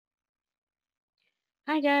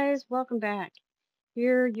Hi guys, welcome back.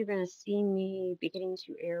 Here you're going to see me beginning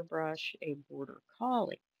to airbrush a border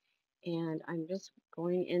collie. And I'm just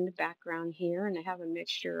going in the background here and I have a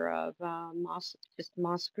mixture of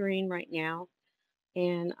moss green right now.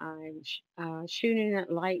 And I'm shooting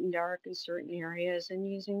it light and dark in certain areas and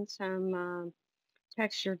using some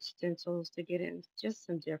textured stencils to get in just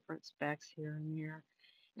some different specks here and there.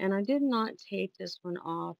 And I did not tape this one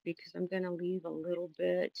off because I'm going to leave a little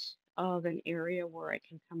bit of an area where I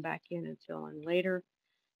can come back in and fill in later.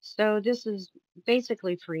 So this is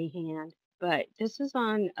basically freehand, but this is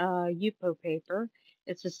on Yupo paper.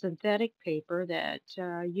 It's a synthetic paper that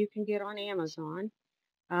you can get on Amazon.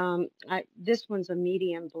 This one's a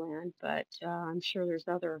medium blend, but I'm sure there's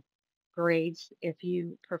other grades if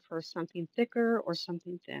you prefer something thicker or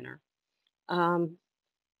something thinner. Um,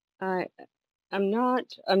 I,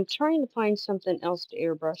 I'm trying to find something else to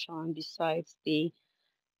airbrush on besides the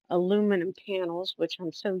aluminum panels, which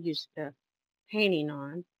I'm so used to painting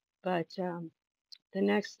on. But the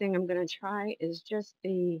next thing I'm going to try is just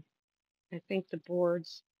I think the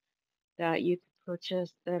boards that you could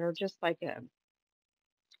purchase that are just like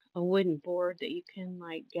a wooden board that you can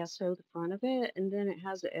like gesso the front of it, and then it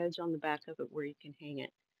has an edge on the back of it where you can hang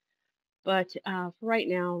it. But for right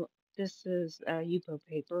now, this is Yupo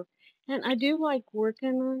paper. And I do like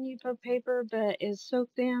working on Yupo paper, but it's so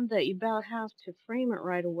thin that you about have to frame it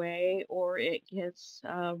right away or it gets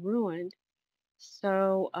ruined.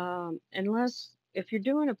 So unless if you're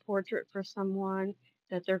doing a portrait for someone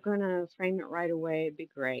that they're going to frame it right away, it'd be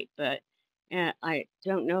great. But I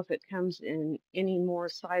don't know if it comes in any more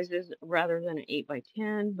sizes rather than an 8 by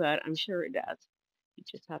 10, but I'm sure it does. You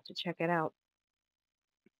just have to check it out.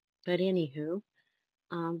 But anywho,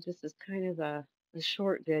 this is kind of a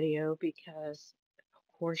short video because,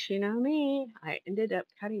 of course, you know me, I ended up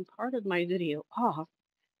cutting part of my video off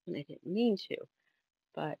and I didn't mean to,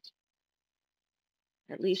 but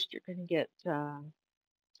at least you're going to get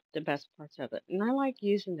the best parts of it. And I like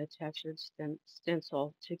using the textured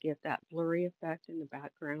stencil to get that blurry effect in the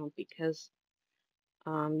background because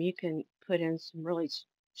you can put in some really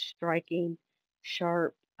striking,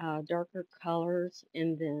 sharp, darker colors,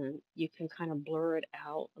 and then you can kind of blur it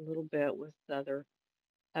out a little bit with other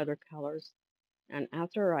colors. And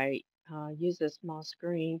after I use this moss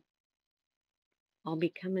green, I'll be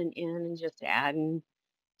coming in and just adding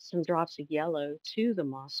some drops of yellow to the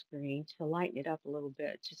moss green to lighten it up a little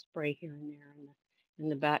bit, to spray here and there in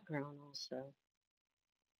the background also.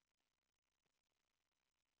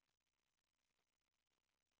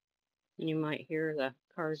 You might hear the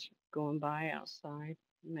cars going by outside.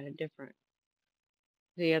 I'm at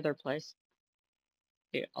the other place,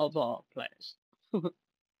 the of all place. I'm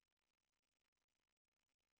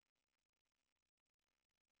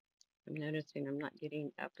noticing I'm not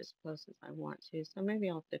getting up as close as I want to, so maybe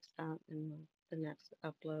I'll fix that in the next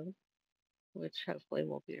upload, which hopefully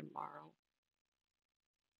will be tomorrow.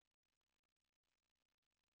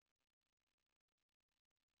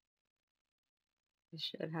 I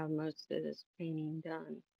should have most of this painting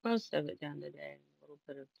done, most of it done today, and a little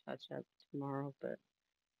bit of touch up tomorrow. But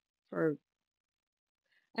for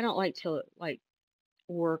I don't like to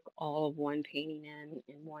work all of one painting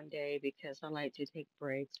in one day because I like to take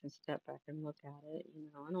breaks and step back and look at it. You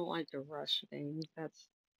know, I don't like to rush things. That's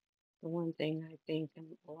the one thing I think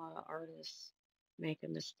a lot of artists make a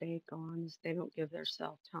mistake on is they don't give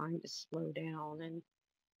themselves time to slow down and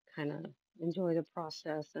kind of enjoy the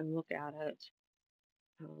process and look at it.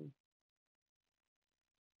 Um,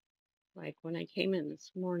 like when I came in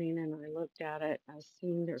this morning and I looked at it, I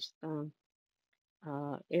seen there's some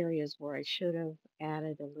areas where I should have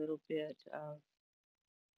added a little bit of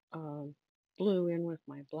um, blue in with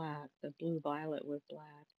my black, the blue violet with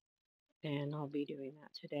black, and I'll be doing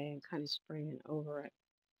that today and kind of spraying over it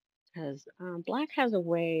because black has a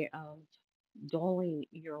way of dulling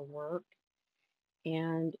your work.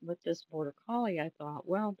 And with this border collie, I thought,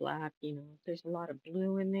 well, black, you know, there's a lot of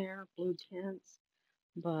blue in there, blue tints,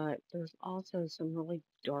 but there's also some really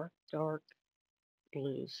dark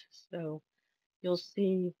blues. So you'll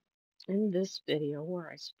see in this video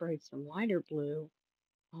where I sprayed some lighter blue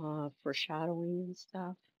for shadowing and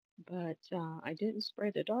stuff, but I didn't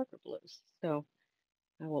spray the darker blues. So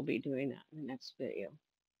I will be doing that in the next video.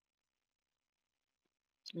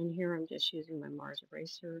 And here I'm just using my Mars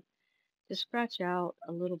eraser to scratch out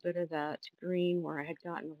a little bit of that green where I had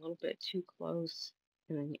gotten a little bit too close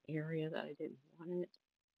in an area that I didn't want it.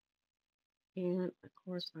 And of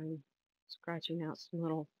course I'm scratching out some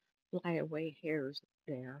little flyaway hairs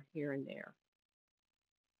there, here and there.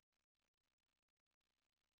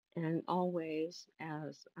 And always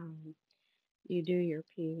as you do your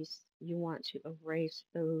piece, you want to erase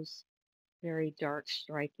those very dark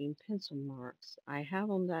striking pencil marks. I have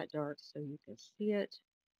them that dark so you can see it,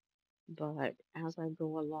 but as I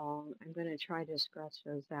go along, I'm going to try to scratch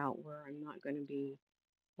those out where I'm going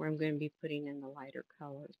to be putting in the lighter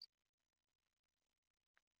colors.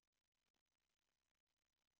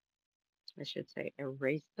 I should say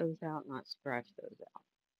erase those out, not scratch those out.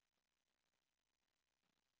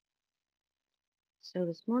 So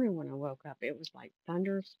this morning when I woke up, it was like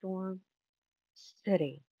thunderstorm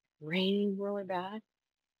city, raining really bad.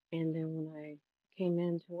 And then when I came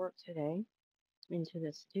in to work today, into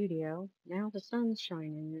the studio, now the sun's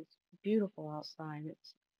shining. It's beautiful outside.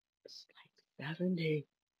 It's like 70.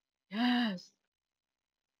 Yes.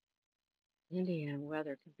 Indiana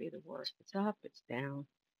weather could be the worst. It's up, it's down.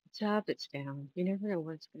 It's up, it's down. You never know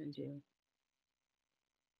what it's going to do.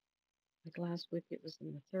 Like last week it was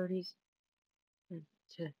in the 30s, and,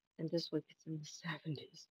 to, and this week it's in the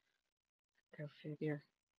 70s. Go figure.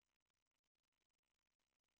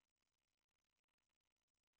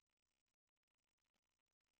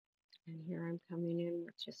 And here I'm coming in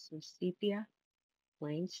with just some sepia,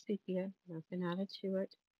 plain sepia, nothing added to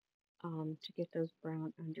it, to get those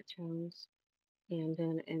brown undertones. And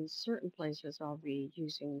then in certain places, I'll be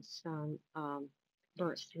using some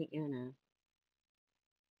burnt sienna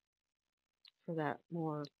for that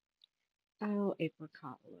more,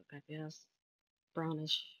 apricot look, I guess.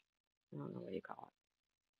 Brownish, I don't know what you call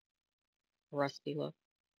it, rusty look.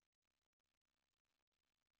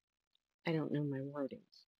 I don't know my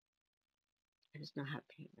wordings. I just know how to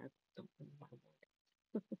paint. I don't know my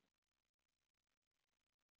wording.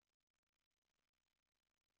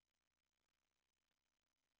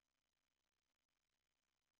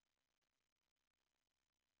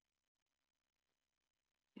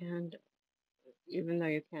 And even though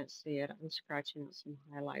you can't see it, I'm scratching out some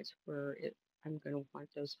highlights where I'm going to want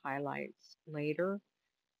those highlights later.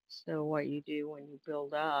 So what you do when you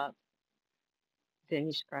build up, then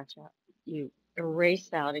you scratch out, you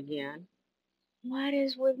erase out again. What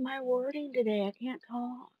is with my wording today? I can't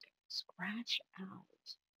talk. Scratch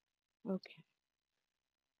out. Okay.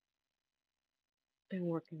 Been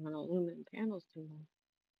working on aluminum panels too long.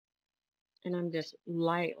 And I'm just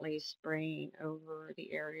lightly spraying over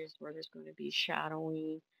the areas where there's going to be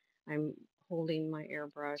shadowing. I'm holding my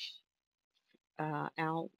airbrush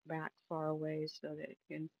out back far away so that it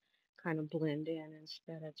can kind of blend in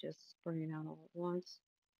instead of just spraying out all at once.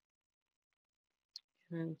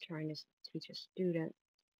 And I'm trying to teach a student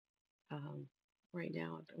right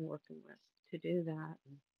now I've been working with to do that.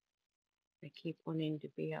 And I keep wanting to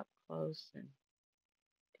be up close, and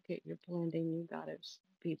to get your blending, you got to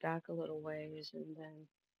be back a little ways, and then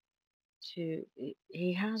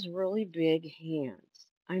he has really big hands.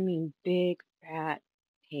 I mean, big, fat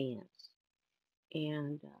hands.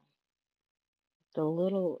 And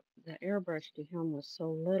the airbrush to him was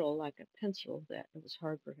so little, like a pencil, that it was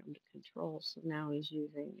hard for him to control. So now he's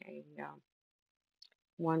using a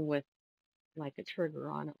one with like a trigger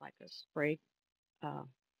on it, like a spray, uh,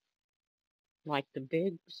 like the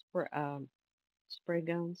big spray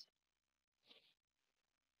guns.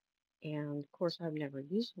 And of course, I've never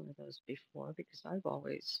used one of those before because I've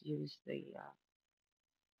always used the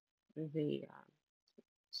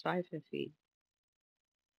siphon feed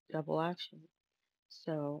double action.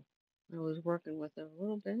 So I was working with it a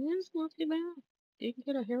little bit, and it's not too bad. You can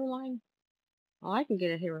get a hairline. Well, I can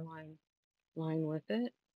get a hairline line with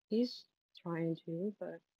it. He's trying to,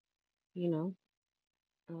 but you know,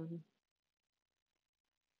 um,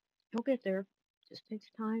 he'll get there. Just takes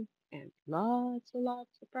time and lots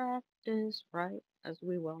of practice, right? As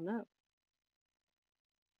we well know.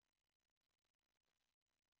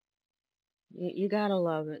 You gotta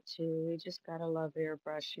love it too. You just gotta love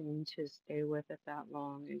airbrushing to stay with it that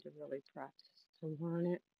long and to really practice to learn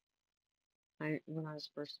it. When I was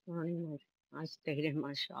first learning, I stayed in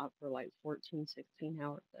my shop for like 14, 16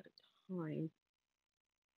 hours at a time.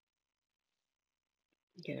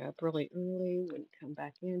 Get up really early, wouldn't come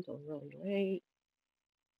back in till really late,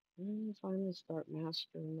 and finally start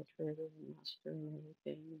mastering the trigger and mastering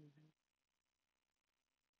everything.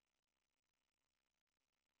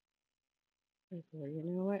 And before you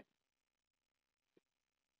know it,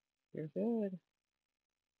 you're good.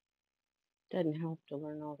 Doesn't help to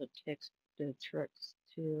learn all the tricks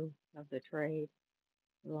too of the trade.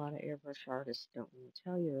 A lot of airbrush artists don't want to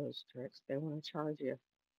tell you those tricks. They want to charge you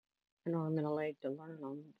an arm and a leg to learn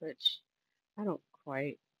them, which I don't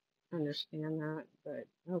quite understand that,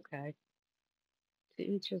 but okay, to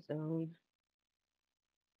each his own.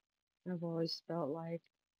 I've always felt like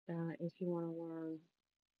that if you want to learn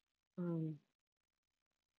um,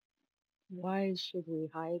 Why should we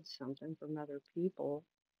hide something from other people,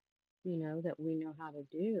 that we know how to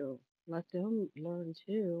do? Let them learn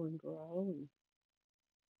too and grow. And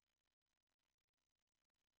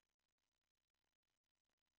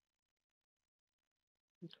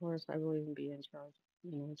of course, I will even be in charge,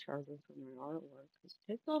 charging for my artwork. 'Cause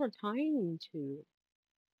it takes a lot of time to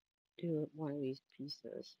do one of these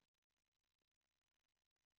pieces.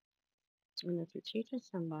 And if you're teaching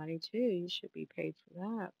somebody too, you should be paid for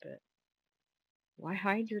that. But why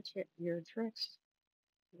hide your tricks?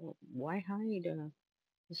 Well, why hide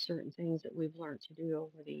the certain things that we've learned to do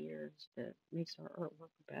over the years that makes our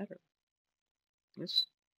artwork better? Let's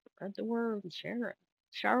spread the word and share it.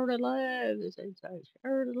 Share the love, as they say.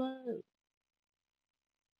 Share the love.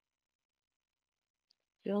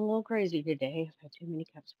 Feeling a little crazy today. I've had too many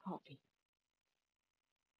cups of coffee.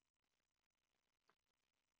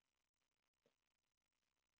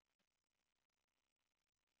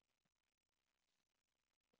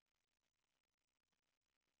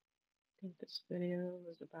 I think this video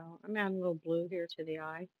is about. I'm adding a little blue here to the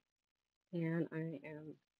eye, and I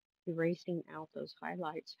am erasing out those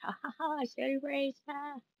highlights. Ha ha ha! I said erase.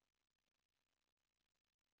 Ha!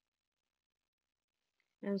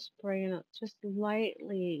 And spraying it just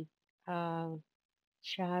lightly, uh,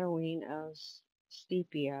 shadowing of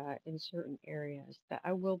sepia in certain areas that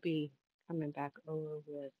I will be coming back over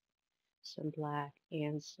with some black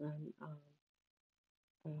and some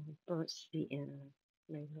burnt sienna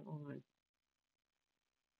later on.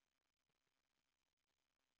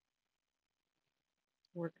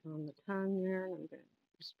 Working on the tongue there, and I'm going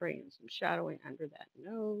to spray in some shadowing under that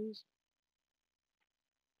nose.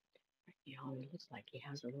 He looks like he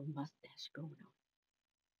has a little mustache going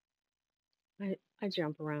on. I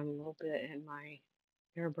jump around a little bit in my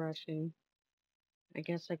airbrushing. I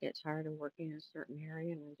guess I get tired of working in a certain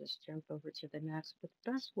area and I just jump over to the next. But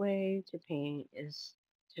the best way to paint is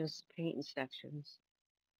just paint in sections.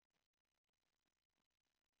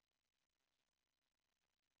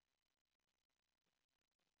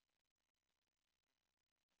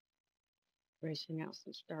 Tracing out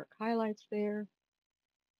some stark highlights there.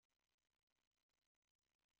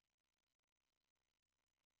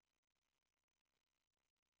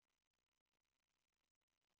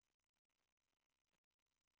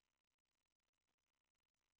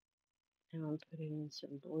 And I'm putting in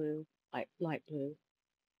some blue, light blue,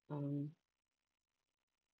 um,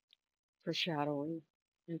 for shadowing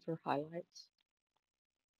and for highlights.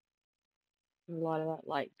 And a lot of that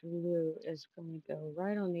light blue is going to go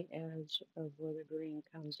right on the edge of where the green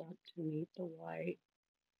comes up to meet the white.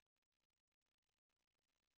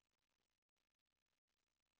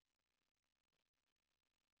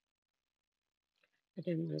 I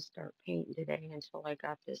didn't want to start painting today until I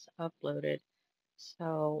got this uploaded.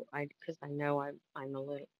 So because I know I'm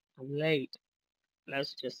late.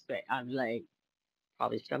 Let's just say I'm late.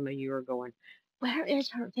 Probably some of you are going, where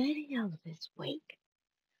is her video this week?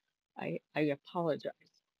 I apologize.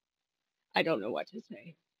 I don't know what to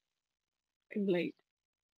say. I'm late.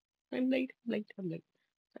 I'm late. I'm late. I'm late.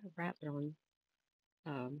 Got a rabbit on.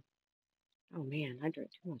 Um. Oh man, I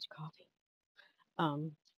drank too much coffee.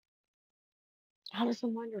 Um. Alice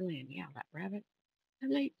in Wonderland. Yeah, that rabbit.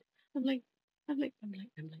 I'm late. I'm late. I'm late. I'm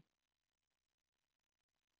late. I'm late.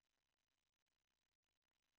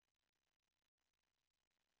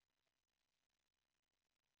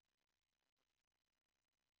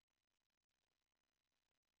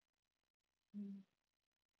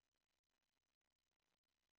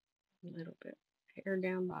 A little bit hair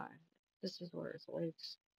down by. This is where his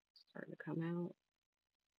legs starting to come out.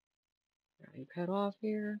 Right, cut off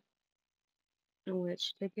here, in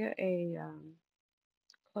which to get a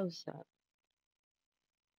close up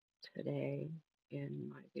today in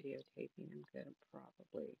my videotaping, I'm going to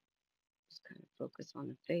probably just kind of focus on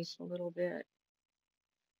the face a little bit.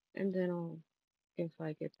 And then if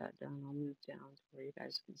I get that done, I'll move down to where you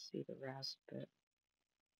guys can see the rest. But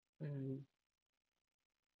um,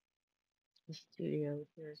 the studio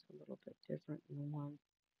here is a little bit different than the one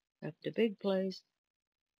at the big place.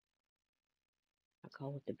 I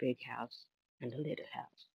call it the big house and the little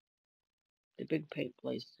house. The big paint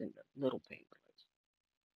place and the little paint place.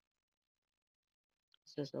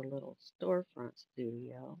 This is a little storefront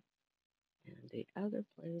studio. And the other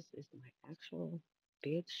place is my actual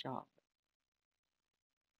big shop.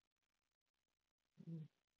 Mm.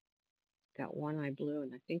 Got one eye blue,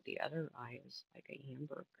 and I think the other eye is like a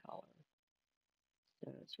amber color.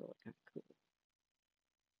 So it's really kind of cool.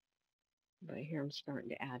 But here I'm starting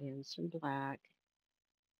to add in some black.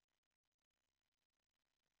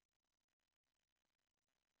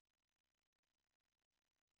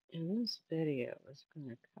 And this video is going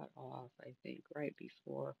to cut off, I think, right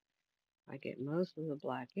before I get most of the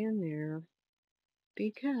black in there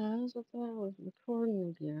because I thought I was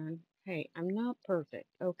recording again. Hey, I'm not perfect,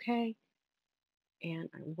 okay? And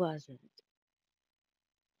I wasn't.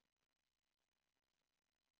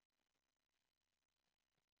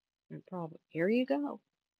 I probably, here you go.